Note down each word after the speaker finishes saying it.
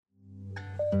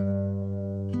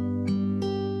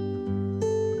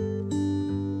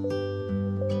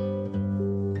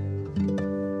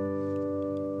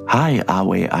Hi,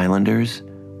 Ahway Islanders.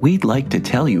 We'd like to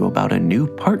tell you about a new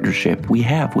partnership we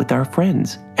have with our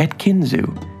friends at Kinzu.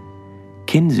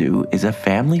 Kinzu is a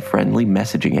family-friendly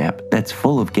messaging app that's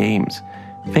full of games,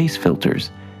 face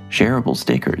filters, shareable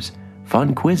stickers,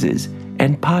 fun quizzes,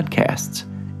 and podcasts,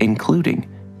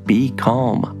 including Be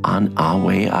Calm on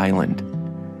Ahway Island.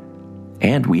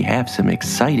 And we have some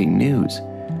exciting news.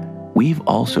 We've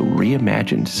also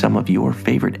reimagined some of your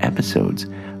favorite episodes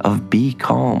of Be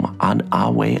Calm on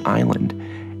Ahway Island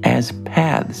as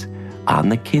paths on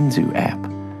the Kinzu app.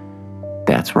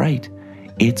 That's right,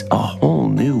 it's a whole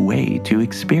new way to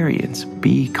experience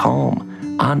Be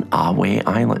Calm on Ahway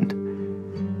Island.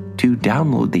 To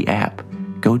download the app,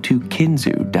 go to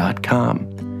kinzu.com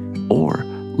or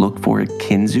look for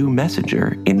Kinzu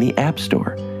Messenger in the App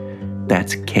Store.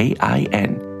 That's KINZOO.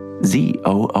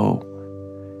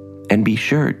 And be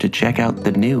sure to check out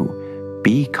the new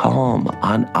Be Calm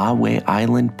on Ahway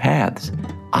Island paths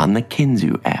on the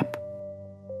Kinzu app.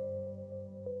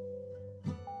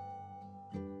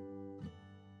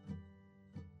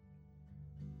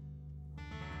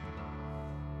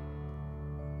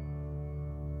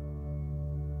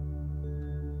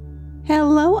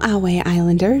 Hello, Ahway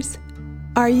Islanders.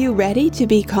 Are you ready to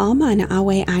be calm on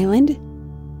Ahway Island?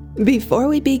 Before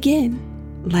we begin,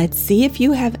 let's see if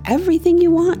you have everything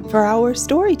you want for our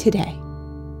story today.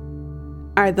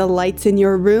 Are the lights in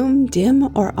your room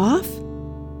dim or off?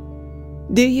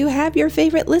 Do you have your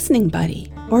favorite listening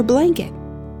buddy or blanket?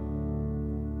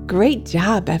 Great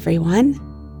job, everyone.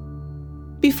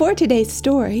 Before today's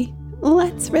story,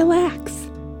 let's relax.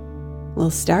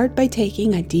 We'll start by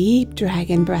taking a deep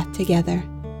dragon breath together.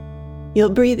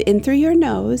 You'll breathe in through your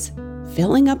nose,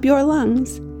 filling up your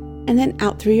lungs, and then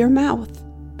out through your mouth,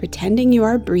 pretending you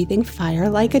are breathing fire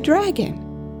like a dragon.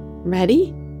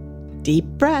 Ready? Deep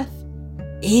breath.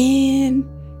 In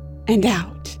and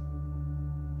out.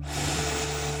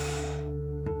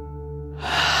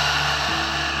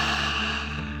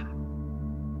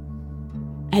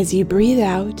 As you breathe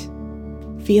out,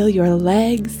 feel your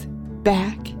legs,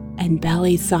 back, and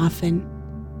belly soften.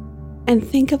 And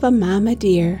think of a mama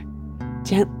deer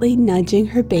gently nudging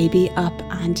her baby up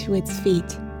onto its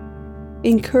feet,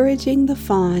 encouraging the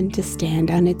fawn to stand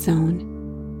on its own.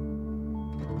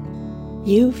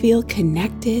 You feel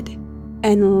connected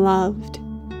and loved,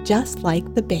 just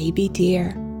like the baby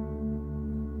deer.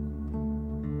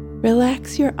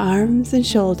 Relax your arms and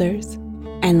shoulders,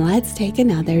 and let's take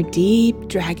another deep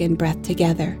dragon breath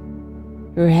together.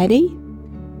 Ready?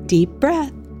 Deep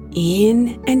breath,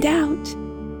 in and out.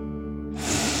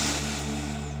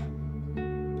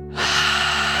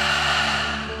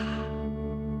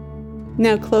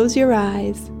 Now close your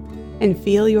eyes and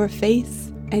feel your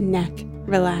face and neck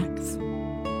relax.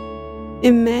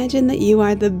 Imagine that you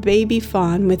are the baby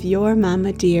fawn with your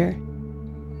mama deer.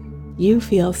 You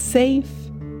feel safe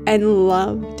and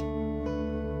loved.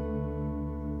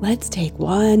 Let's take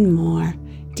one more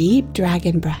deep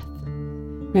dragon breath.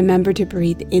 Remember to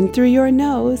breathe in through your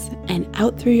nose and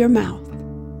out through your mouth,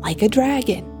 like a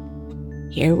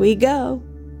dragon. Here we go.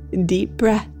 Deep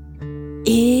breath,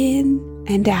 in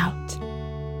and out.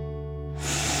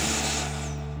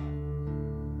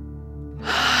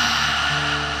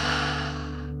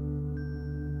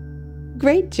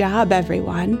 Great job,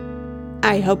 everyone.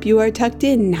 I hope you are tucked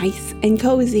in nice and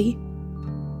cozy.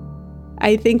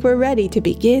 I think we're ready to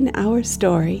begin our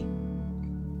story.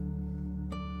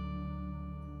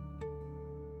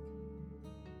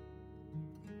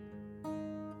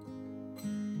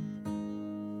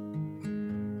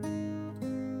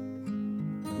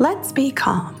 Let's be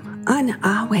calm on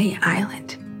Ahway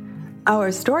Island.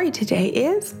 Our story today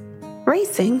is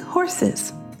Racing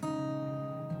Horses.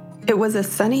 It was a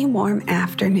sunny, warm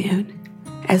afternoon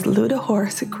as Luda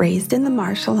Horse grazed in the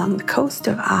marsh along the coast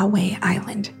of Ahway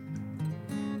Island.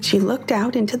 She looked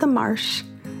out into the marsh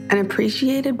and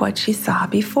appreciated what she saw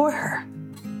before her.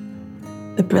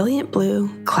 The brilliant blue,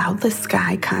 cloudless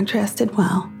sky contrasted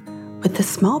well with the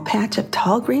small patch of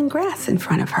tall green grass in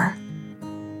front of her.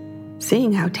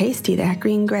 Seeing how tasty that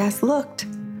green grass looked,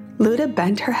 Luda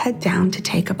bent her head down to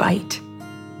take a bite.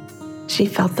 She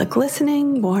felt the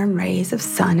glistening, warm rays of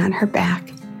sun on her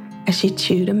back as she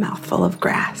chewed a mouthful of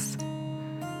grass.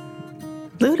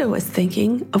 Luda was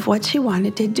thinking of what she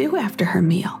wanted to do after her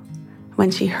meal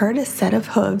when she heard a set of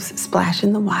hooves splash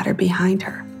in the water behind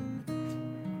her.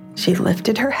 She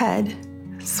lifted her head,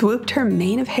 swooped her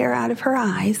mane of hair out of her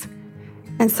eyes,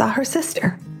 and saw her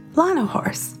sister, Lana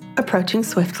Horse, approaching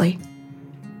swiftly.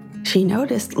 She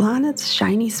noticed Lana's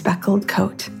shiny speckled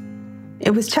coat.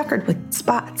 It was checkered with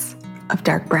spots of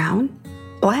dark brown,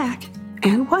 black,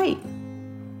 and white.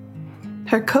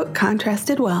 Her coat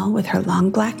contrasted well with her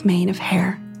long black mane of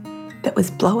hair that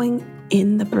was blowing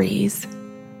in the breeze.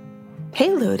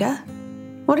 "Hey, Luda,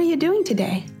 what are you doing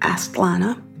today?" asked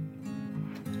Lana.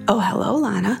 "Oh, hello,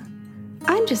 Lana.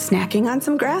 I'm just snacking on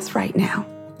some grass right now.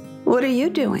 What are you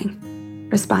doing?"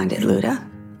 responded Luda.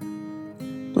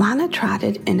 Lana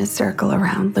trotted in a circle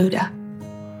around Luda.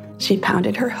 She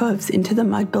pounded her hooves into the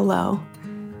mud below,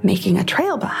 making a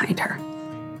trail behind her.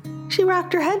 She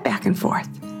rocked her head back and forth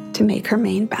to make her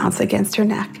mane bounce against her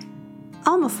neck,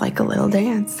 almost like a little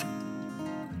dance.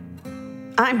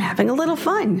 "I'm having a little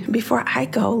fun before I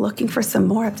go looking for some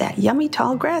more of that yummy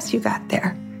tall grass you got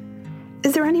there.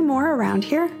 Is there any more around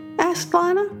here?" asked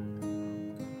Lana.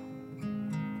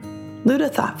 Luda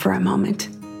thought for a moment.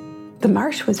 The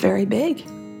marsh was very big,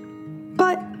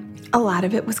 but a lot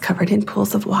of it was covered in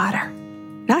pools of water,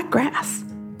 not grass.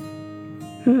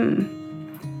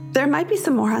 There might be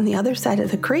some more on the other side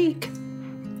of the creek.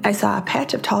 I saw a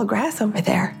patch of tall grass over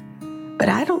there, but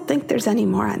I don't think there's any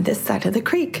more on this side of the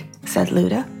creek," said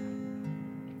Luda.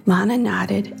 Lana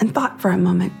nodded and thought for a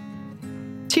moment.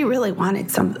 She really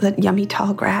wanted some of the yummy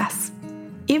tall grass,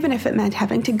 even if it meant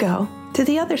having to go to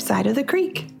the other side of the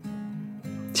creek.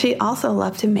 She also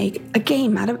loved to make a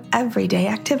game out of everyday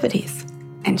activities,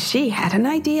 and she had an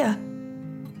idea.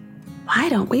 "Why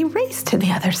don't we race to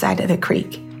the other side of the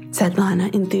creek?" said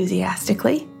Lana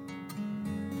enthusiastically.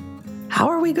 "How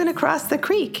are we going to cross the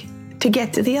creek to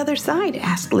get to the other side?"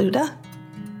 asked Luda.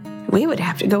 "We would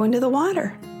have to go into the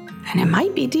water, and it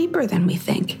might be deeper than we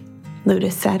think,"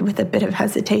 Luda said with a bit of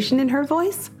hesitation in her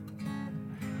voice.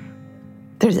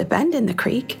 "There's a bend in the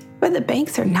creek where the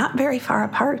banks are not very far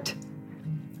apart.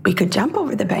 We could jump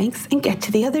over the banks and get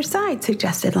to the other side,"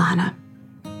 suggested Lana.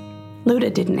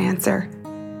 Luda didn't answer.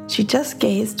 She just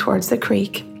gazed towards the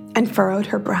creek and furrowed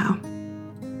her brow.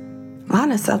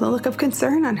 Lana saw the look of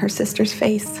concern on her sister's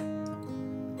face.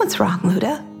 "What's wrong,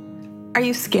 Luda? Are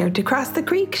you scared to cross the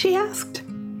creek?" she asked.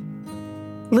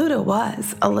 Luda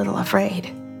was a little afraid.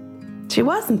 She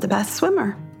wasn't the best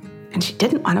swimmer, and she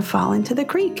didn't want to fall into the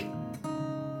creek.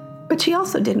 But she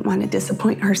also didn't want to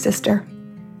disappoint her sister.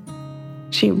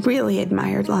 She really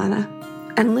admired Lana,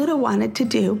 and Luda wanted to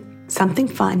do something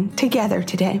fun together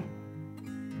today.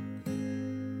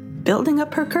 Building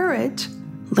up her courage,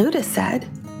 Luda said,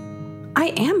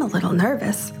 "I am a little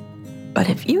nervous, but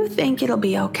if you think it'll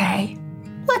be okay,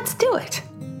 let's do it."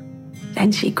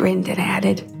 Then she grinned and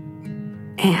added,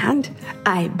 "And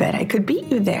I bet I could beat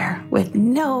you there with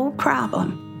no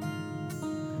problem."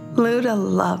 Luda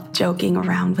loved joking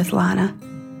around with Lana,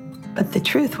 but the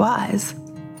truth was,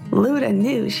 Luda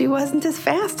knew she wasn't as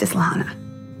fast as Lana.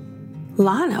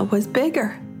 Lana was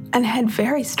bigger and had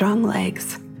very strong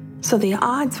legs, so the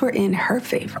odds were in her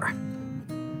favor.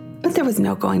 But there was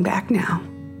no going back now.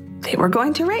 They were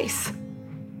going to race.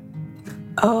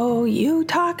 "Oh, you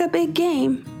talk a big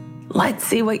game. Let's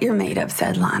see what you're made of,"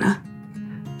 said Lana.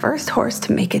 "First horse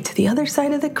to make it to the other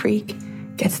side of the creek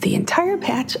gets the entire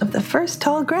patch of the first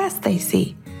tall grass they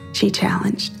see," she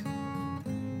challenged.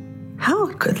 How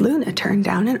could Luna turn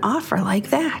down an offer like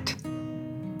that?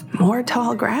 More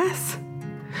tall grass?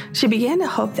 She began to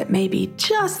hope that maybe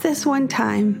just this one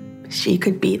time she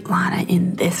could beat Lana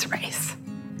in this race.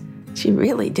 She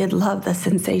really did love the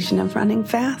sensation of running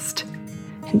fast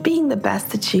and being the best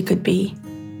that she could be.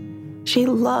 She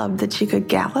loved that she could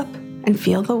gallop and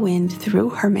feel the wind through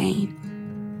her mane.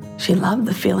 She loved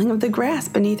the feeling of the grass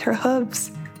beneath her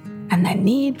hooves and the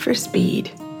need for speed.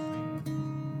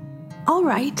 "All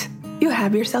right, you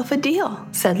have yourself a deal,"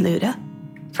 said Luda.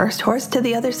 "First horse to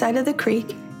the other side of the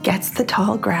creek gets the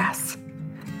tall grass.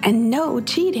 And no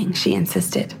cheating," she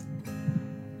insisted.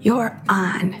 "You're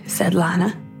on," said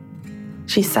Lana.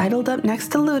 She sidled up next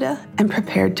to Luda and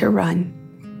prepared to run.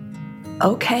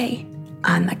 "Okay,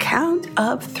 on the count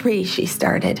of 3, she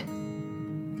started.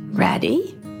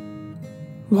 Ready?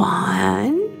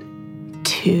 1,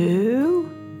 2,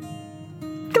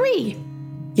 3,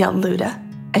 yelled Luda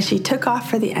as she took off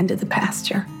for the end of the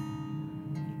pasture.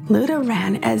 Luda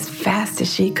ran as fast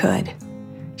as she could.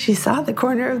 She saw the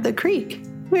corner of the creek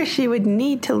where she would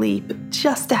need to leap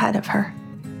just ahead of her.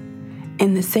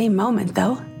 In the same moment,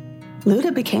 though,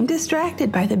 Luda became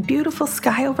distracted by the beautiful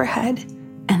sky overhead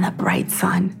and the bright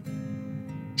sun.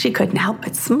 She couldn't help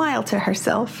but smile to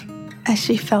herself as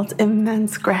she felt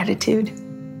immense gratitude.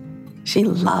 She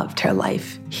loved her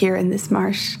life here in this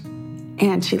marsh,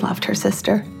 and she loved her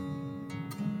sister.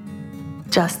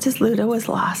 Just as Luda was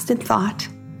lost in thought,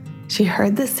 she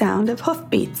heard the sound of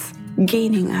hoofbeats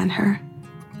gaining on her.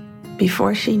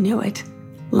 Before she knew it,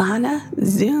 Lana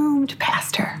zoomed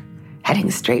past her,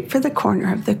 heading straight for the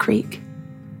corner of the creek.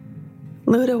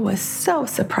 Luda was so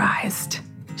surprised.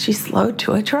 she slowed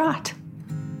to a trot.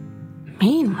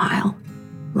 Meanwhile,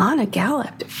 Lana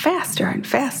galloped faster and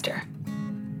faster.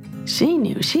 She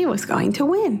knew she was going to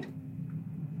win.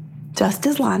 Just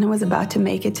as Lana was about to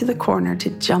make it to the corner to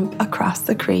jump across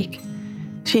the creek,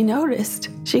 she noticed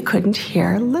she couldn't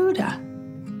hear Luda.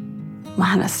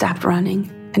 Lana stopped running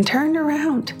and turned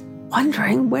around,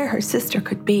 wondering where her sister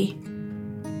could be.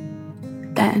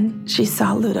 Then she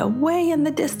saw Luda way in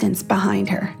the distance behind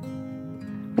her.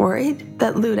 Worried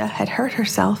that Luda had hurt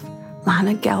herself,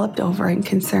 Lana galloped over in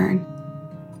concern.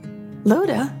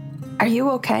 "Luda, are you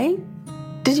okay?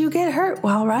 Did you get hurt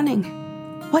while running?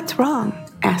 What's wrong?"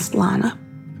 asked Lana.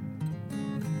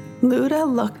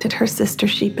 Luda looked at her sister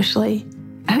sheepishly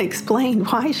and explained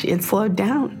why she had slowed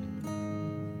down.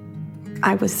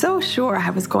 "I was so sure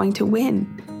I was going to win,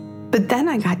 but then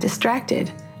I got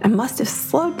distracted and must have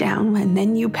slowed down when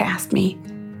then you passed me.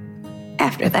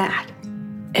 After that,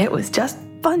 it was just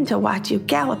fun to watch you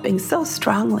galloping so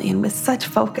strongly and with such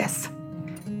focus.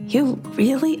 You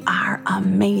really are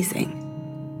amazing."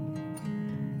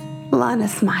 Lana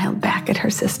smiled back at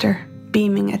her sister,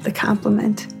 beaming at the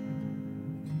compliment.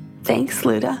 "Thanks,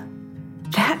 Luda.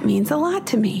 That means a lot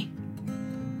to me."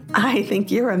 "I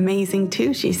think you're amazing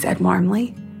too," she said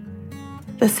warmly.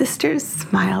 The sisters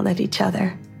smiled at each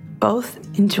other, both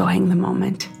enjoying the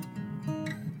moment.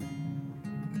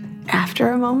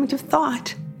 After a moment of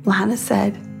thought, Lana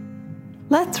said,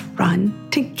 "Let's run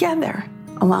together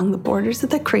along the borders of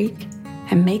the creek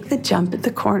and make the jump at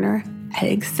the corner at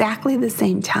exactly the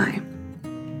same time.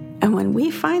 And when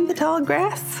we find the tall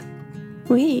grass,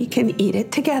 we can eat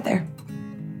it together."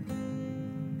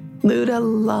 Luda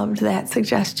loved that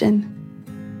suggestion.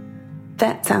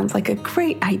 "That sounds like a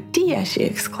great idea," she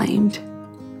exclaimed.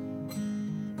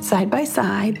 Side by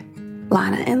side,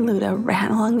 Lana and Luda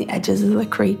ran along the edges of the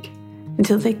creek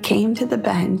until they came to the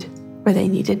bend where they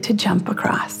needed to jump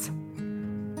across.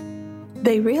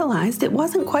 They realized it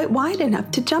wasn't quite wide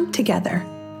enough to jump together,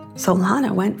 so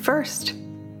Lana went first.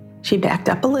 She backed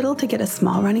up a little to get a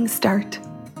small running start.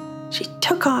 She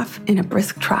took off in a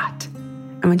brisk trot,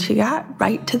 and when she got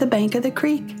right to the bank of the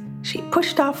creek, she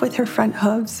pushed off with her front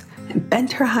hooves and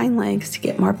bent her hind legs to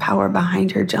get more power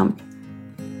behind her jump.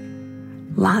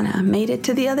 Lana made it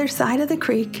to the other side of the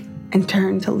creek and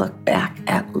turned to look back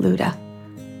at Luda.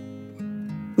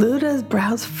 Luda's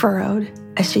brows furrowed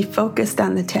as she focused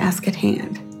on the task at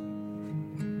hand.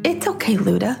 "It's okay,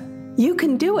 Luda. You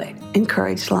can do it,"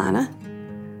 encouraged Lana.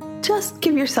 "Just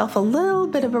give yourself a little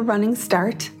bit of a running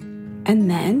start, and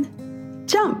then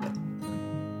jump."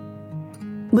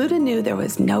 Luda knew there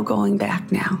was no going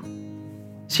back now.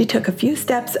 She took a few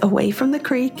steps away from the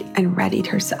creek and readied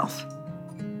herself.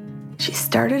 She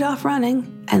started off running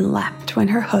and leapt when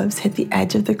her hooves hit the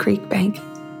edge of the creek bank.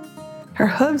 Her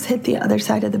hooves hit the other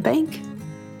side of the bank,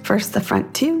 first the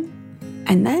front two,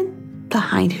 and then the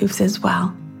hind hoofs as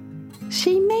well.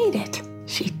 She made it.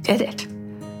 She did it.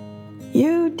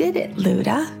 "You did it,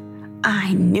 Luda.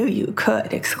 I knew you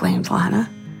could," exclaimed Lana.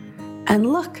 "And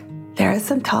look, there is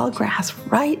some tall grass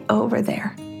right over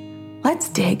there. Let's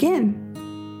dig in."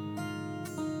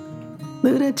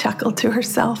 Luda chuckled to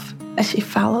herself as she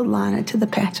followed Lana to the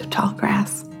patch of tall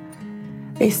grass.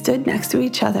 They stood next to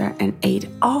each other and ate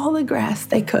all the grass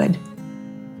they could.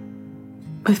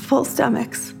 With full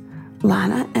stomachs,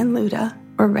 Lana and Luda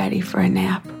were ready for a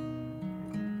nap.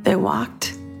 They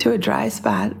walked to a dry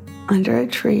spot under a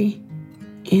tree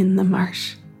in the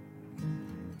marsh.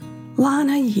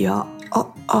 Lana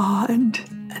yawned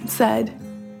and said,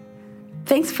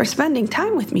 "Thanks for spending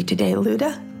time with me today,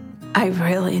 Luda. I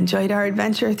really enjoyed our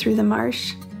adventure through the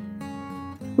marsh."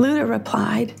 Luda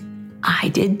replied, "I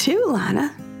did too,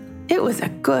 Lana. It was a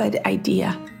good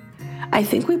idea. I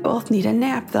think we both need a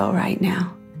nap though right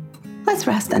now. Let's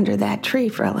rest under that tree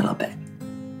for a little bit."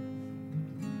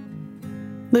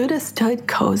 Luda stood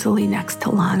cozily next to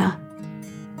Lana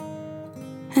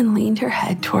and leaned her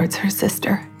head towards her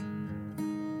sister.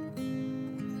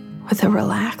 With a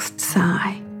relaxed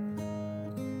sigh,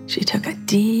 she took a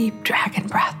deep dragon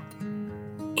breath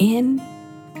in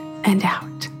and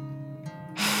out.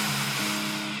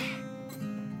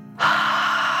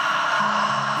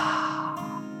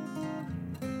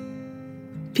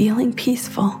 Feeling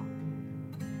peaceful,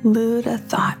 Luda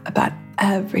thought about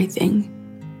everything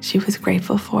she was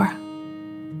grateful for.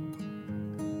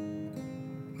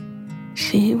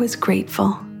 She was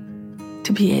grateful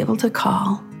to be able to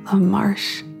call the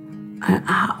marsh on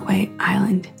Ahway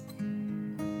Island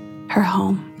her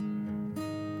home.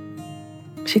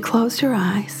 She closed her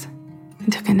eyes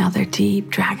and took another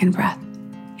deep dragon breath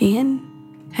in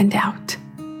and out.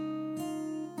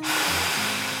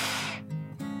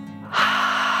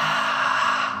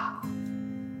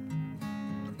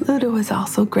 Luda was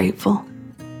also grateful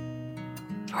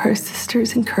for her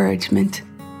sister's encouragement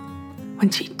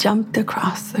when she jumped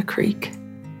across the creek.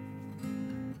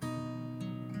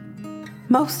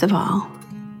 Most of all,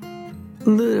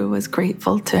 Luda was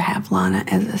grateful to have Lana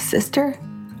as a sister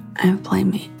and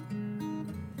playmate.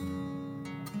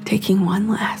 Taking one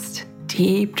last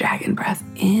deep dragon breath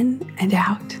in and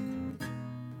out,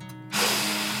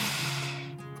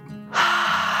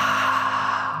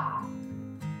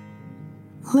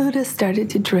 Luda started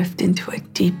to drift into a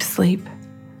deep sleep.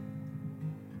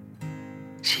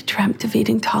 She dreamt of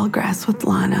eating tall grass with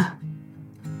Lana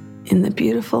in the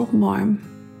beautiful, warm,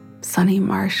 sunny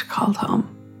marsh called home.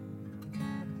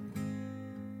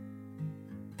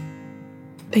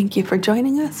 Thank you for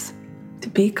joining us to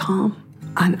be calm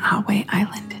on Ahway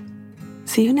Island.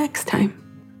 See you next time.